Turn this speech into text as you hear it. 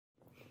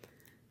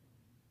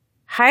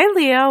Hi,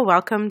 Leo.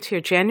 Welcome to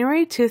your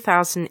January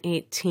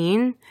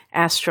 2018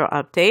 Astro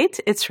Update.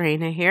 It's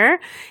Raina here.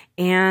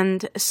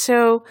 And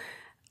so,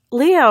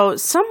 Leo,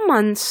 some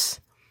months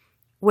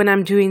when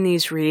I'm doing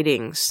these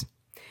readings,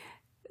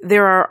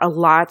 there are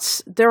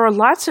lots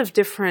of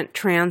different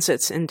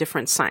transits in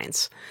different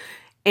signs.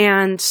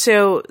 And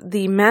so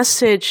the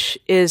message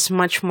is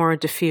much more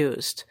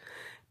diffused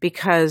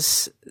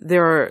because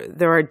there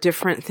are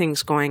different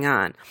things going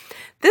on.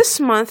 This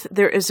month,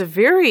 there is a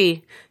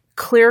very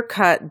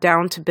clear-cut,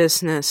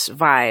 down-to-business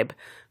vibe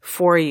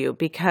for you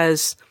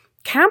because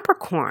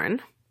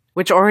Capricorn,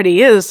 which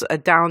already is a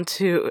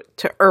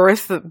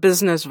down-to-earth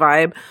business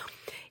vibe,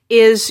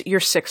 is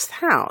your sixth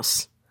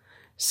house.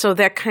 So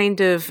that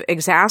kind of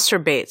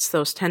exacerbates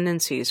those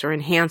tendencies, or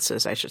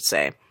enhances, I should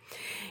say.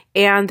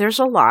 And there's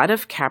a lot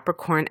of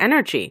Capricorn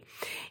energy.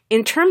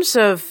 In terms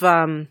of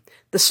the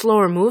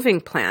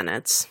slower-moving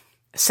planets,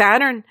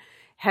 Saturn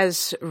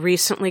has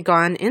recently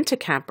gone into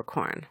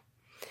Capricorn.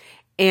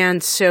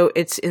 And so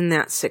it's in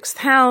that sixth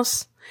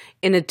house.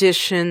 In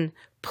addition,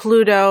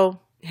 Pluto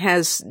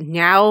has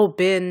now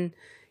been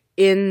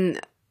in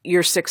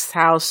your sixth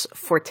house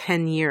for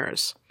 10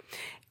 years,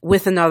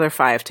 with another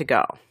 5 to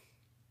go.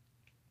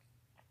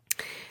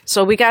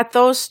 So we got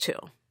those two.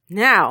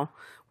 Now,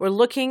 we're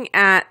looking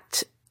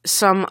at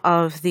some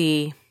of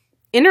the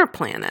inner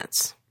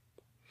planets,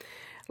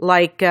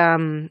 like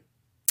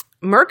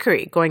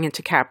Mercury going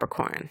into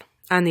Capricorn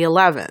on the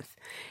 11th.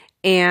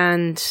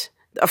 And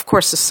of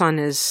course, the sun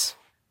is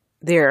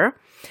there.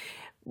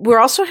 We're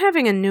also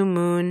having a new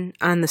moon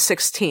on the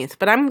 16th,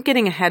 but I'm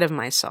getting ahead of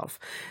myself.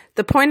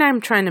 The point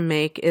I'm trying to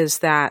make is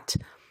that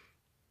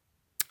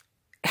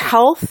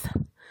health,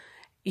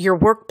 your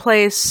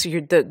workplace,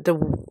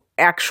 the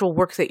actual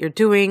work that you're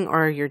doing,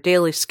 or your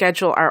daily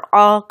schedule are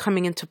all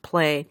coming into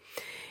play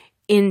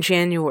in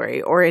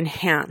January, or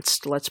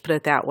enhanced, let's put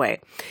it that way.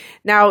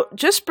 Now,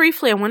 just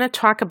briefly, I want to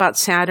talk about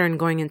Saturn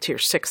going into your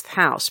sixth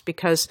house,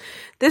 because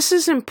this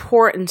is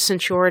important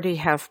since you already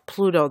have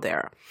Pluto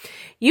there.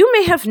 You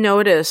may have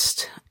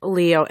noticed,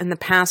 Leo, in the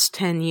past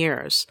 10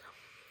 years,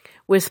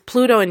 with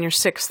Pluto in your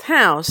sixth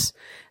house,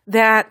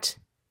 that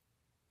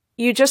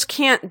you just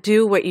can't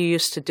do what you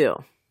used to do.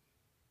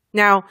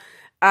 Now,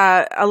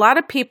 a lot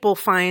of people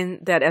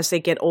find that as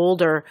they get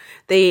older,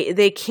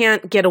 they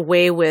can't get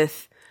away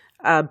with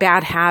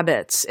bad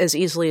habits as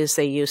easily as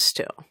they used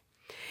to.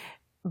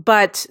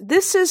 But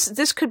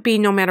this could be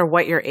no matter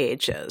what your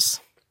age is,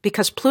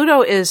 because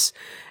Pluto is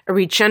a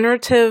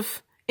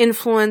regenerative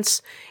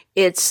influence.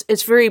 It's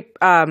very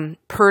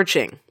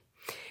purging.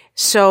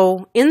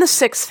 So in the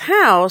sixth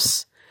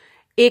house,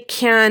 it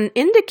can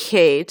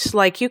indicate,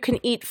 like, you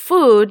can eat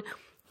food,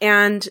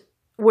 and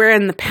where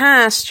in the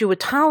past you would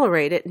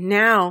tolerate it,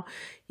 now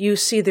you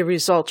see the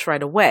results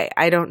right away.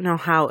 I don't know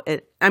how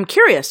I'm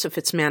curious if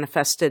it's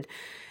manifested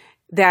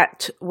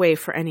that way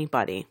for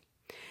anybody.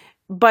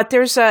 But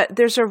there's a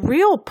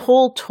real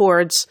pull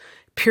towards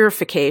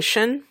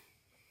purification.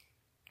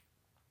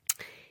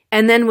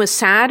 And then with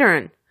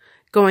Saturn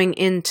going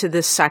into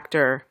this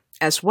sector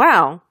as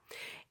well,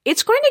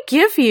 it's going to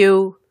give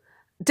you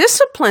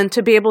discipline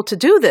to be able to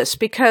do this,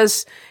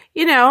 because,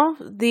 you know,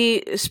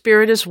 the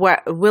spirit is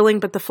willing,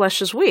 but the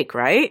flesh is weak,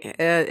 right?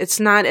 It's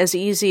not as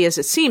easy as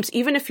it seems,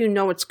 even if you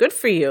know it's good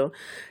for you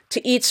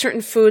to eat certain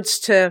foods,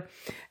 to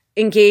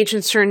engage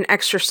in certain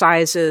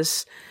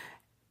exercises.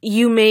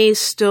 You may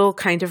still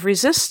kind of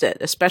resist it,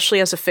 especially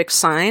as a fixed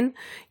sign.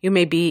 You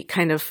may be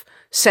kind of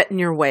set in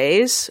your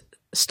ways,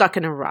 stuck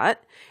in a rut,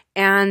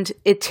 and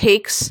it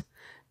takes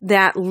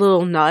that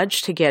little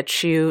nudge to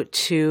get you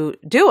to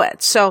do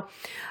it. So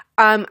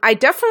I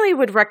definitely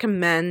would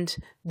recommend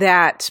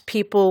that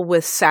people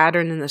with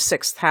Saturn in the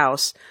sixth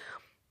house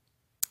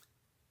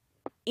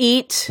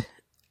eat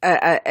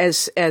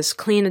as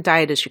clean a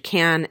diet as you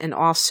can, and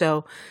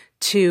also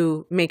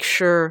to make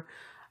sure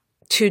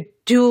to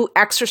do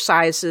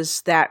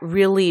exercises that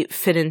really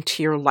fit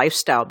into your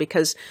lifestyle.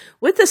 Because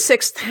with the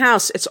sixth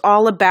house, it's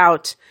all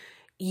about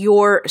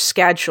your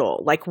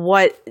schedule, like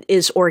what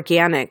is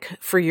organic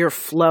for your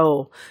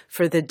flow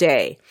for the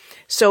day.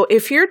 So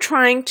if you're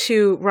trying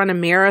to run a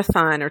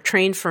marathon or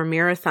train for a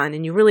marathon,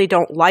 and you really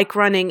don't like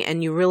running,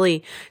 and you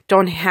really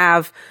don't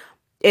have,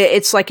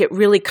 it's like it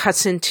really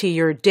cuts into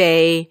your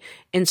day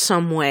in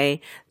some way,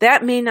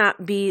 that may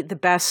not be the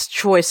best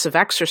choice of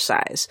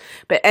exercise.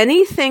 But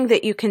anything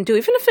that you can do,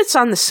 even if it's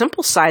on the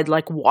simple side,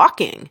 like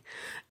walking,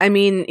 I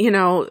mean, you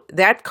know,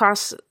 that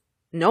costs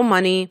no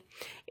money,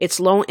 it's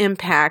low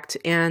impact,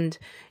 and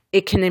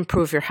it can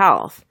improve your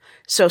health.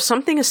 So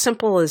something as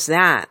simple as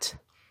that,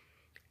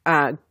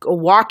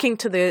 walking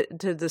to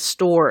the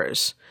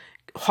stores,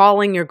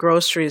 hauling your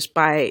groceries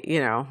by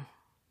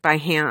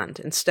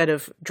hand instead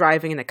of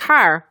driving in a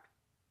car.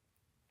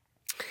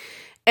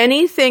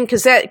 Anything,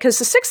 because the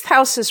sixth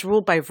house is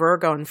ruled by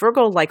Virgo, and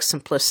Virgo likes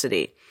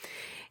simplicity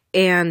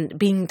and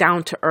being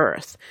down to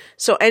earth.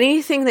 So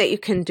anything that you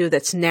can do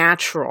that's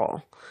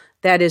natural,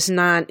 that is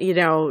not,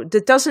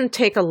 that doesn't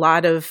take a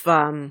lot of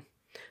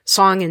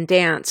song and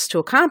dance to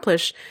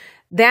accomplish,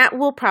 that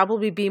will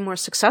probably be more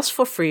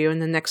successful for you in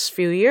the next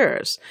few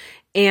years.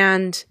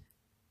 And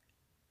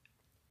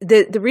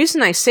the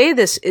reason I say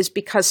this is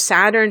because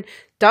Saturn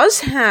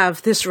does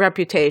have this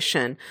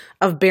reputation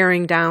of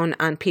bearing down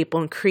on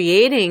people and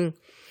creating,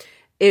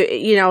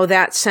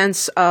 that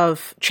sense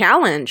of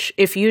challenge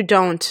if you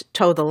don't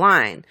toe the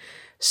line.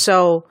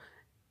 So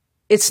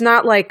it's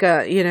not like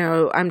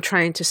I'm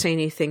trying to say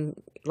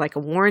anything like a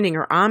warning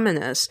or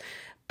ominous,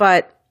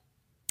 but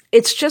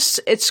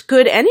it's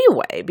good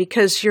anyway,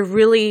 because you're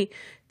really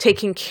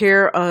taking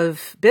care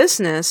of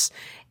business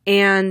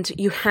and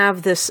you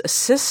have this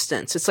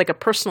assistance. It's like a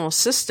personal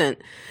assistant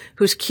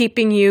who's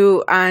keeping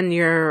you on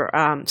your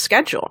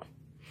schedule,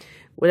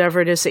 whatever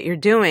it is that you're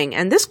doing.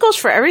 And this goes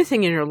for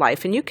everything in your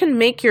life. And you can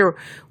make your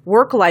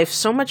work life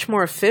so much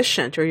more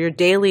efficient, or your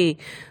daily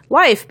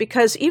life,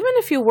 because even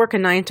if you work a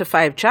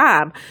 9-to-5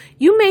 job,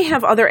 you may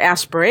have other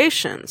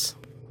aspirations.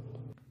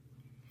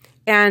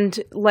 And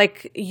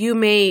like you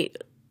may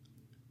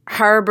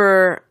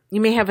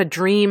have a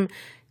dream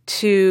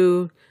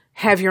to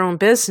have your own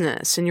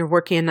business and you're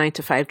working a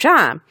 9-to-5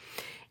 job,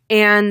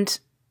 and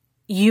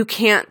you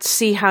can't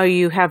see how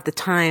you have the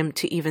time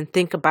to even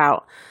think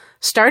about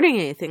starting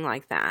anything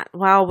like that.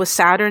 Well, with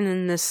Saturn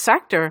in this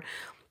sector,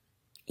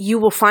 you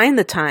will find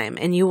the time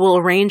and you will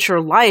arrange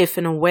your life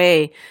in a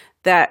way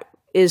that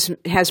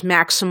has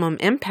maximum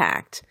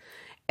impact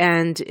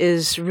and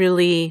is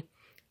really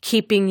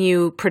keeping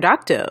you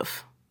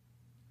productive.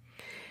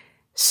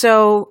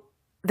 So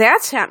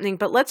that's happening,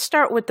 but let's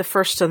start with the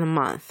first of the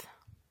month.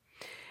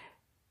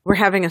 We're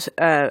having a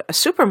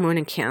supermoon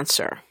in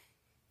Cancer.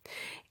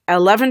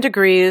 11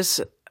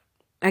 degrees,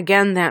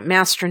 again, that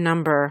master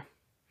number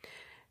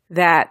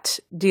that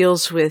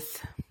deals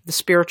with the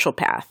spiritual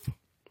path.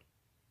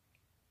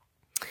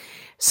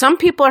 Some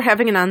people are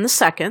having it on the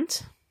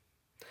 2nd,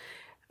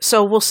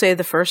 so we'll say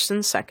the 1st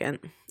and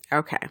 2nd,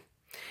 okay,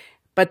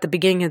 but the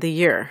beginning of the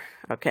year,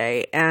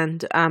 okay,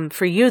 and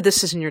for you,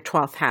 this is in your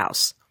 12th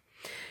house.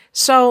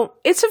 So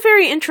it's a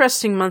very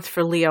interesting month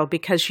for Leo,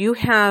 because you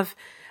have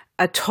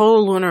a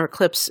total lunar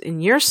eclipse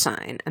in your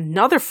sign,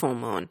 another full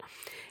moon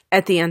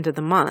at the end of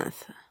the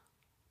month,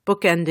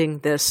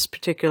 bookending this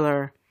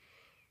particular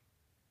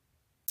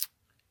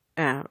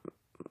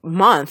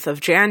month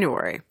of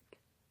January,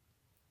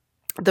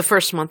 the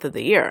first month of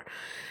the year.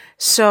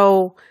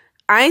 So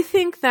I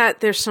think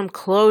that there's some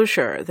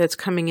closure that's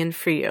coming in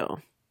for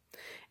you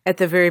at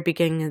the very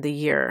beginning of the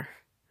year,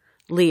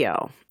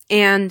 Leo.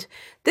 And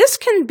this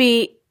can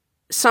be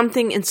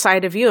something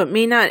inside of you. It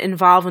may not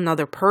involve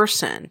another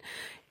person.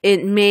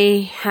 It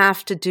may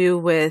have to do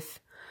with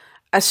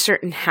a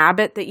certain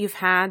habit that you've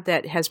had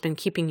that has been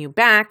keeping you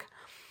back,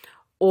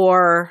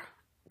 or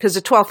because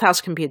the 12th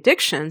house can be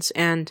addictions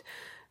and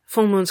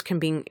full moons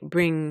can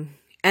bring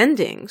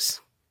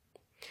endings.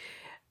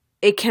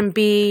 It can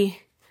be,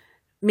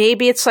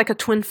 maybe it's like a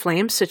twin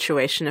flame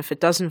situation if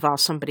it does involve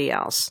somebody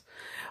else,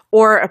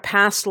 or a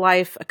past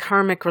life, a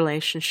karmic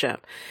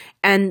relationship.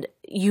 And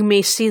you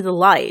may see the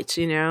light,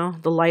 the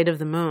light of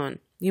the moon.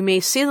 You may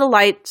see the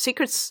light.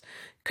 Secrets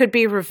could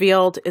be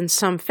revealed in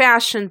some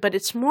fashion, but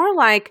it's more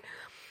like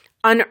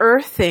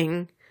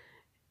unearthing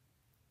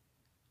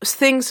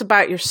things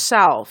about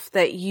yourself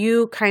that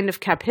you kind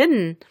of kept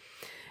hidden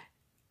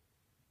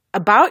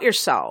about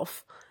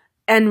yourself,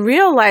 and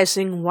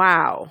realizing,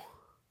 wow,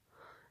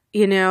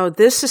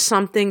 this is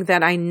something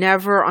that I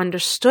never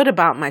understood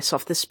about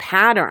myself, this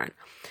pattern.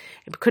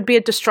 It could be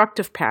a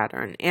destructive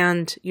pattern,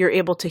 and you're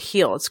able to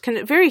heal. It's kind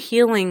of a very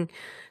healing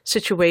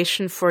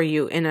situation for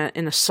you in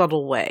a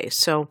subtle way.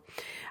 So,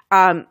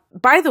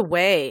 by the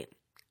way,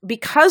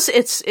 because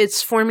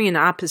it's forming an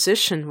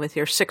opposition with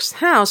your 6th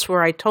house,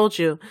 where I told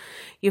you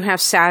you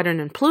have Saturn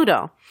and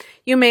Pluto,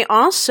 you may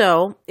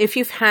also, if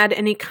you've had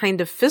any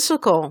kind of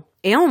physical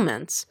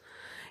ailments,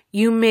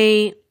 you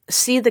may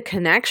see the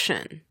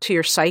connection to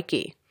your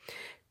psyche,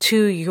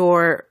 to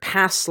your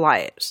past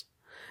lives,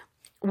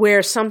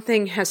 where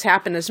something has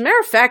happened. As a matter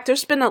of fact,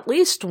 there's been at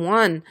least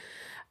one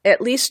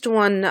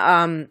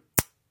of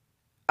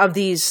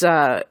these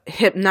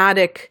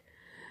hypnotic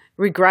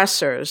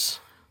regressors,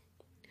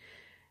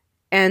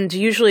 and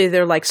usually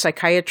they're like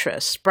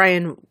psychiatrists.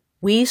 Brian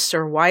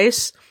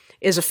Weiss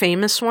is a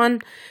famous one.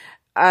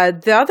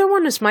 The other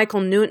one is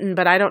Michael Newton,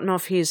 but I don't know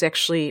if he's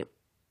actually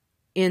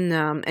in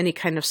any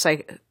kind of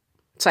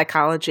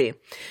psychology.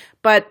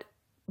 But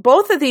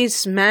both of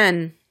these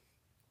men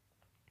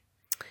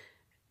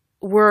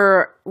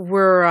were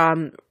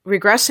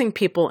regressing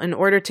people in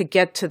order to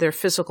get to their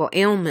physical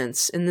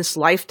ailments in this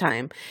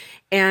lifetime.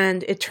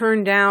 And it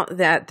turned out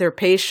that their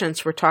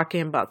patients were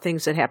talking about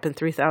things that happened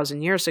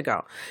 3,000 years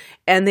ago.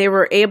 And they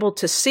were able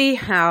to see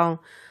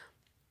how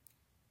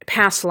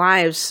past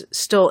lives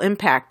still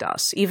impact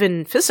us,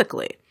 even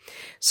physically.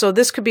 So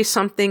this could be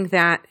something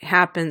that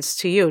happens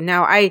to you.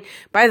 Now,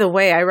 by the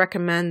way, I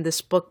recommend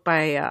this book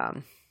by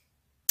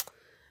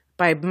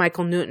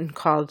Michael Newton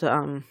called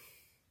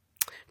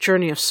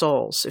Journey of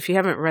Souls. If you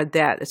haven't read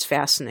that, it's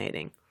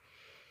fascinating.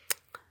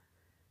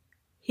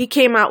 He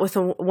came out with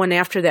one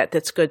after that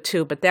that's good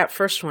too, but that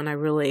first one I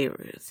really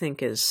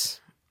think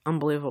is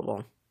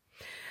unbelievable.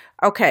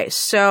 Okay,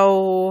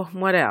 so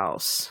what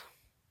else?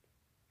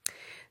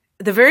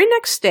 the very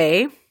next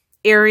day,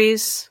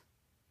 Aries,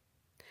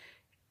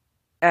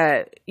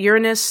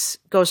 Uranus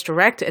goes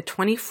direct at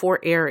 24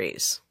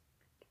 Aries.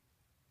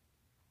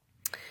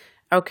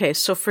 Okay,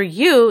 so for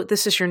you,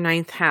 this is your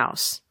 9th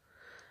house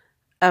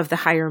of the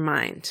higher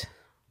mind.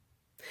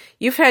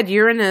 You've had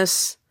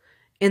Uranus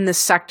in this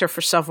sector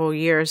for several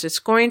years. It's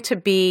going to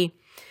be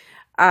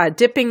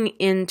dipping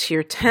into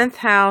your 10th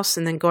house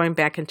and then going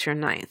back into your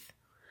 9th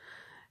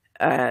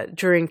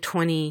during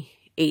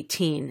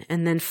 2018,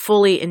 and then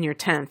fully in your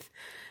 10th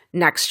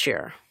next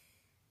year.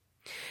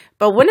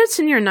 But when it's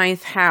in your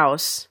 9th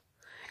house,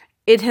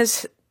 it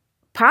has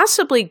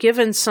possibly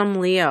given some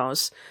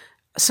Leos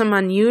some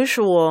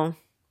unusual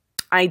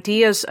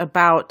ideas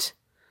about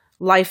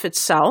life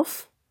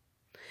itself.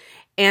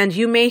 And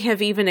you may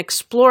have even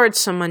explored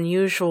some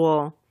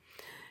unusual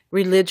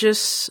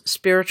religious,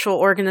 spiritual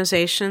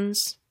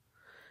organizations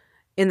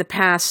in the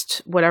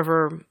past,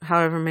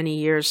 however many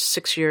years,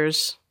 6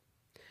 years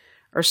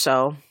or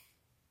so.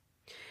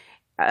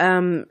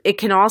 It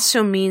can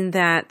also mean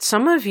that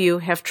some of you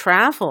have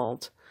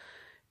traveled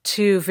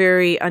to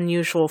very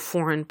unusual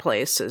foreign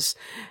places.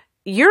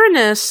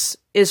 Uranus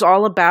is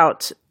all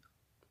about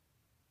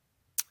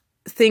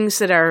things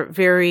that are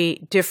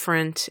very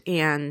different,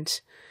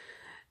 and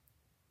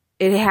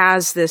it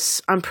has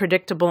this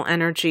unpredictable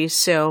energy.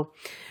 So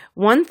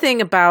one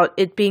thing about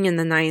it being in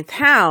the 9th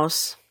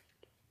house,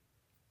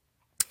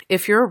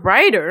 if you're a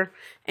writer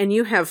and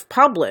you have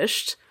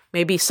published,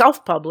 maybe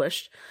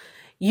self-published,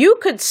 you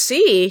could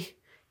see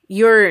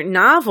your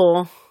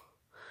novel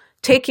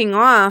taking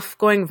off,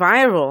 going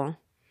viral,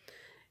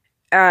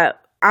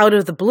 out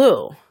of the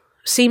blue,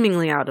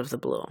 seemingly out of the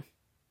blue.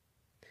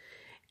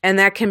 And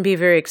that can be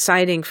very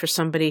exciting for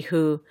somebody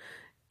who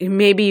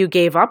maybe you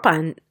gave up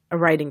on a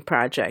writing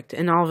project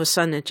and all of a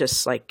sudden it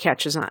just like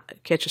catches on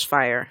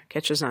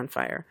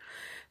fire.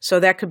 So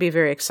that could be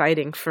very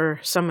exciting for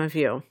some of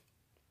you.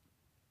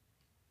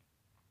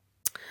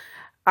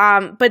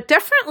 But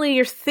definitely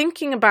you're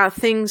thinking about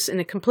things in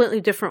a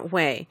completely different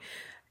way,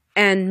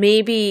 and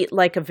maybe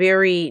like a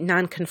very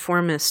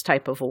nonconformist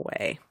type of a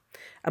way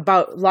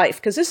about life,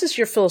 because this is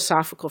your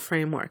philosophical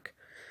framework.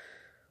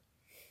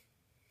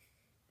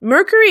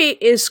 Mercury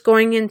is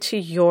going into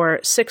your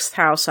 6th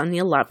house on the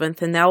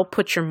 11th, and that will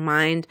put your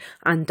mind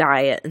on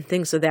diet and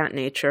things of that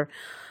nature.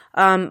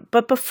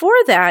 But before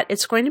that,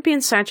 it's going to be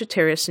in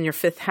Sagittarius in your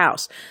 5th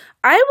house.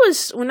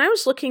 When I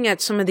was looking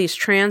at some of these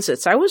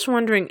transits, I was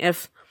wondering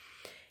if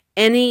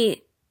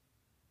any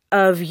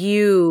of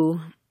you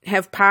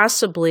have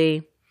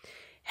possibly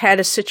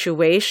had a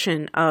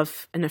situation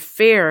of an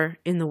affair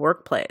in the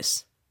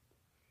workplace.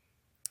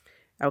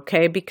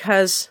 Okay,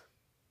 because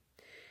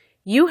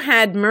you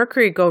had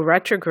Mercury go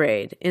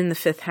retrograde in the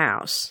 5th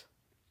house.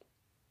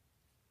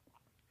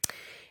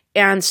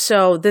 And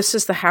so this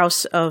is the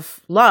house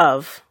of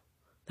love,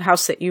 the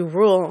house that you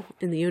rule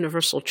in the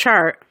universal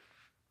chart.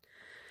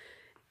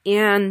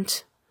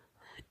 And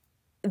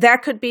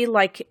that could be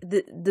like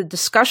the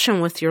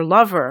discussion with your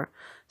lover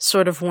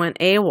sort of went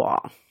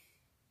AWOL.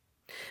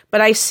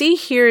 But I see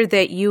here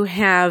that you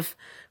have,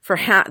 for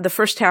the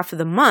first half of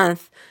the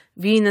month,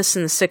 Venus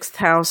in the 6th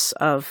house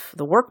of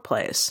the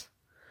workplace.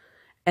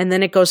 And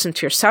then it goes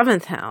into your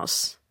 7th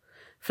house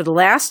for the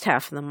last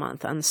half of the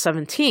month on the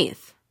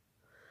 17th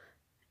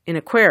in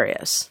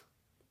Aquarius.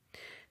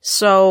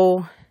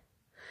 So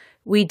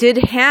we did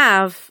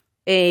have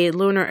a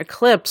lunar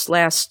eclipse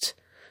last,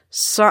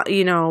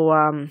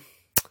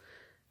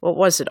 what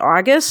was it,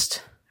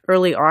 August?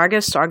 Early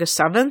August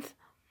 7th,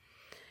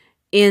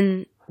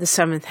 in the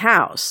 7th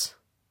house.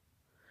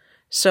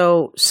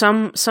 So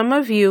some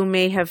of you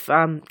may have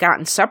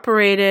gotten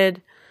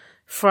separated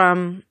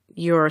from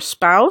your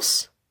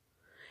spouse,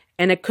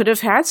 and it could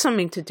have had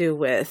something to do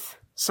with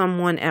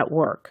someone at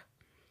work.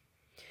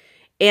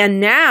 And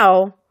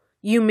now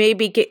you may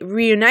be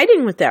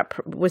reuniting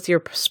with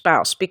your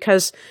spouse,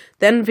 because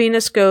then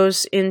Venus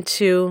goes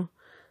into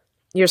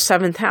your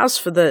 7th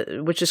house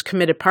which is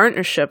committed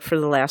partnership for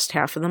the last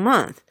half of the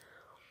month.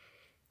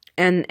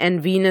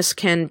 And Venus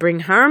can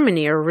bring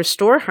harmony or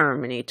restore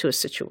harmony to a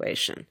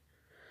situation.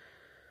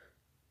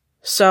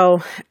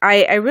 So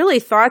I really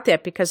thought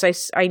that, because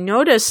I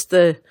noticed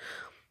the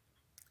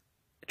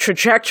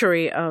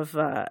trajectory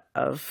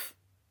of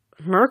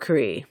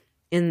Mercury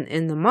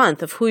in the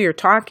month of who you're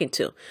talking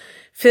to.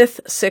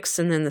 5th, 6th,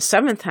 and then the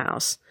 7th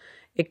house.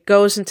 It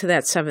goes into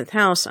that 7th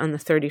house on the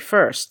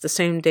 31st, the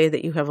same day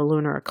that you have a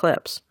lunar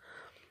eclipse.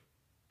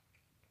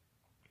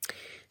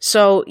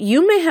 So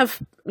you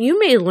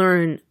may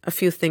learn a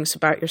few things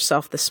about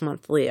yourself this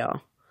month,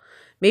 Leo.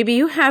 Maybe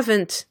you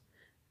haven't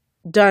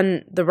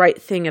done the right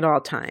thing at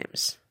all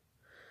times.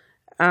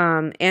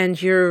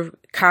 And you're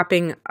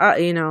copying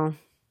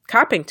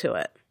to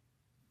it.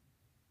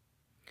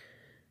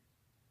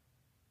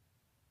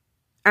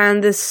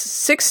 On the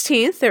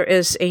 16th, there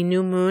is a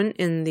new moon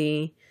in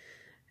the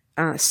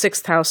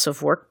 6th house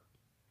of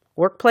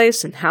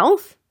workplace and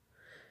health.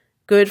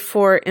 Good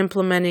for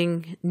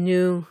implementing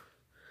new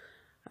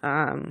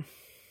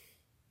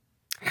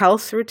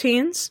health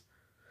routines.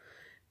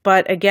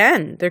 But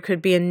again, there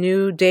could be a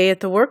new day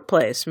at the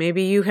workplace.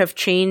 Maybe you have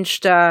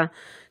changed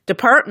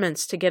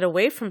departments to get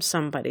away from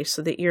somebody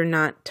so that you're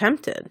not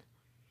tempted.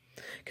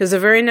 Because the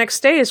very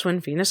next day is when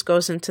Venus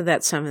goes into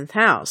that 7th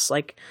house.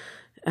 Like,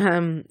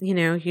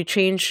 you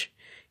change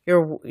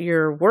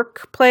your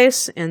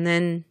workplace and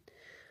then,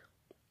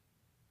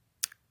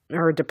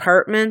 or a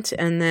department,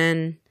 and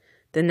then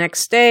the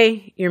next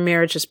day your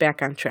marriage is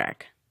back on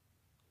track.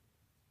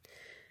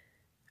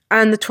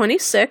 On the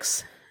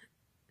 26th,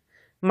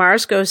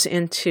 Mars goes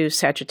into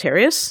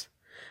Sagittarius.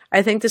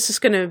 I think this is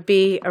going to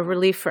be a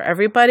relief for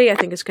everybody. I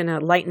think it's going to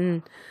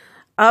lighten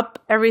up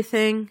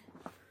everything.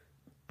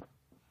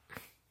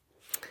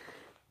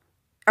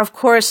 Of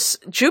course,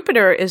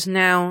 Jupiter is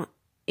now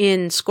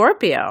in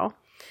Scorpio,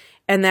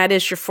 and that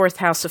is your 4th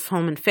house of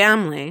home and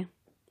family.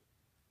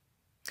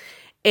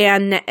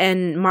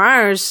 And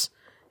Mars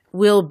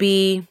will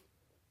be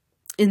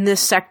in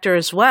this sector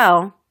as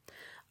well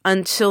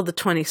until the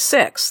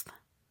 26th.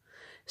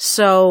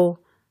 So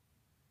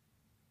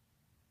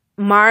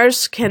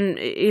Mars can,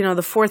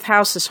 the 4th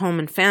house is home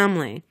and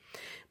family.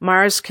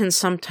 Mars can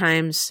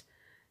sometimes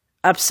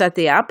upset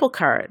the apple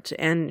cart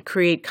and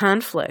create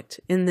conflict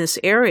in this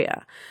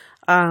area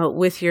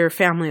with your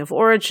family of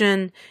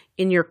origin,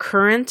 in your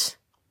current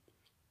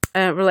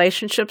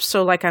relationships.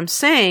 So like I'm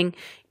saying,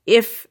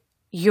 if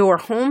your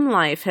home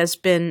life has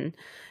been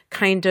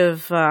kind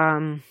of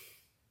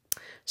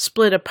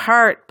split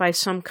apart by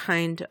some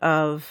kind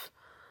of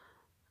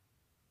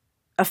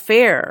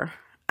affair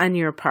on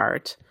your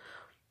part,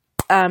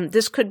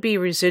 this could be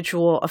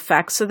residual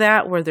effects of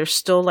that, where there's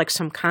still like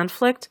some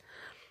conflict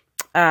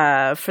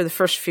for the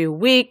first few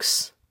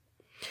weeks.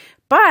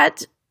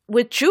 But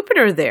with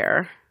Jupiter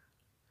there,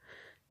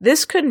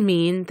 this could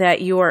mean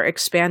that you are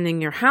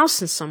expanding your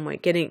house in some way,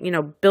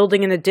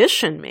 building an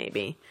addition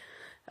maybe.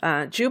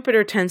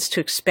 Jupiter tends to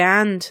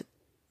expand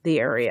the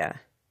area.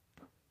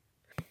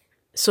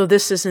 So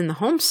this is in the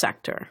home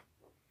sector.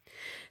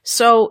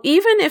 So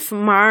even if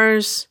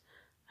Mars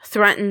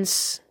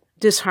threatens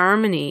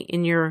disharmony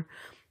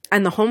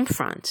on the home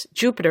front,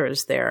 Jupiter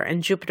is there,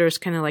 and Jupiter is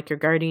kind of like your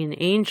guardian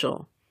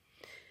angel.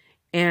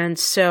 And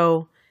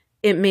so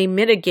it may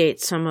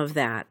mitigate some of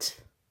that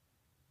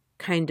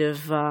kind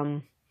of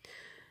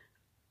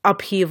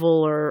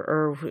upheaval,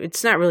 or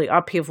it's not really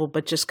upheaval,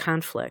 but just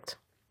conflict.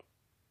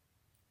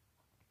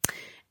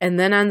 And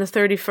then on the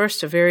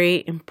 31st, a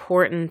very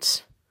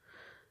important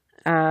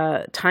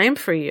time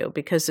for you,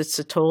 because it's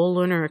a total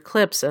lunar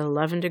eclipse at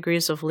 11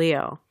 degrees of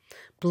Leo,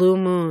 blue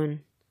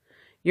moon,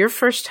 your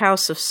 1st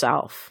house of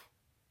self.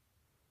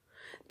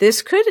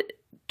 This could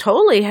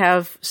totally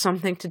have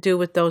something to do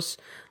with those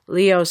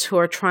Leos who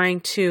are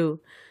trying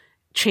to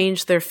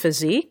change their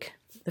physique.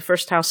 The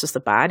 1st house is the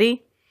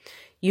body.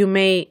 You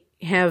may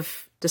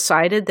have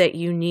decided that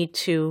you need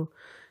to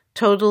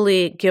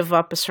totally give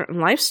up a certain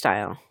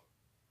lifestyle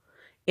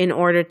in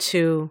order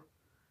to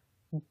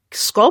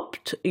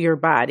sculpt your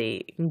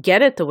body,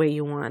 get it the way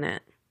you want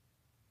it.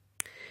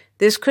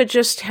 This could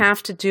just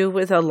have to do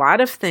with a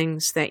lot of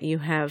things that you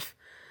have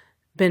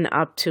been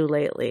up to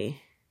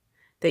lately,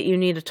 that you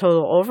need a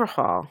total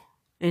overhaul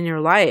in your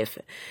life.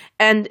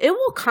 And it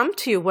will come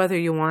to you whether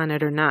you want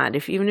it or not.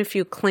 Even if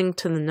you cling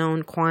to the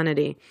known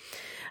quantity,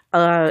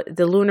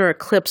 the lunar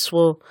eclipse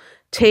will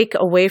take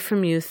away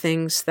from you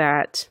things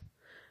that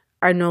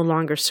are no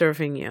longer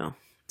serving you.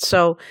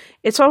 So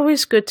it's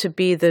always good to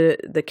be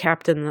the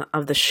captain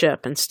of the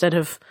ship instead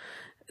of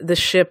the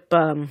ship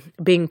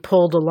being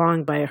pulled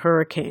along by a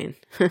hurricane.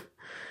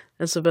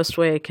 That's the best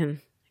way I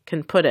can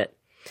put it.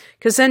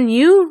 Because then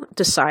you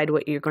decide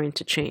what you're going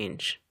to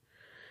change.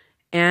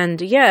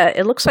 And yeah,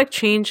 it looks like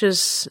change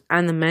is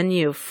on the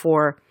menu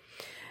for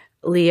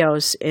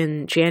Leos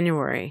in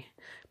January.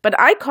 But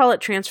I call it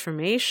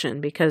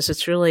transformation because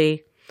it's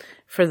really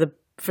for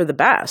the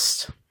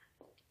best.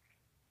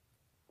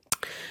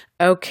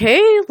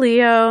 Okay,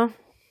 Leo.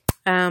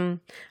 I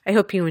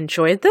hope you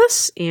enjoyed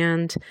this.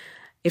 And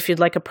if you'd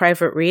like a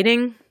private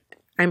reading,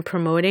 I'm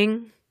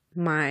promoting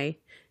my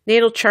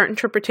natal chart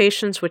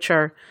interpretations, which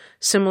are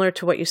similar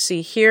to what you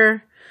see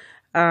here.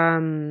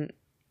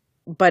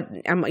 But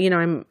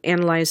I'm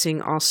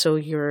analyzing also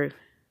your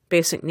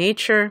basic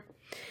nature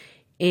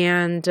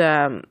and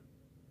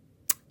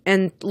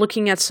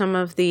looking at some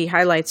of the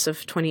highlights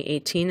of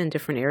 2018 in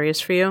different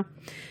areas for you.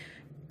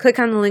 Click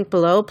on the link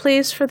below,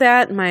 please, for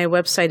that. My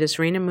website is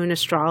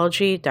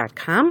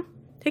rainandmoonastrology.com.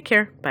 Take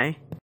care. Bye.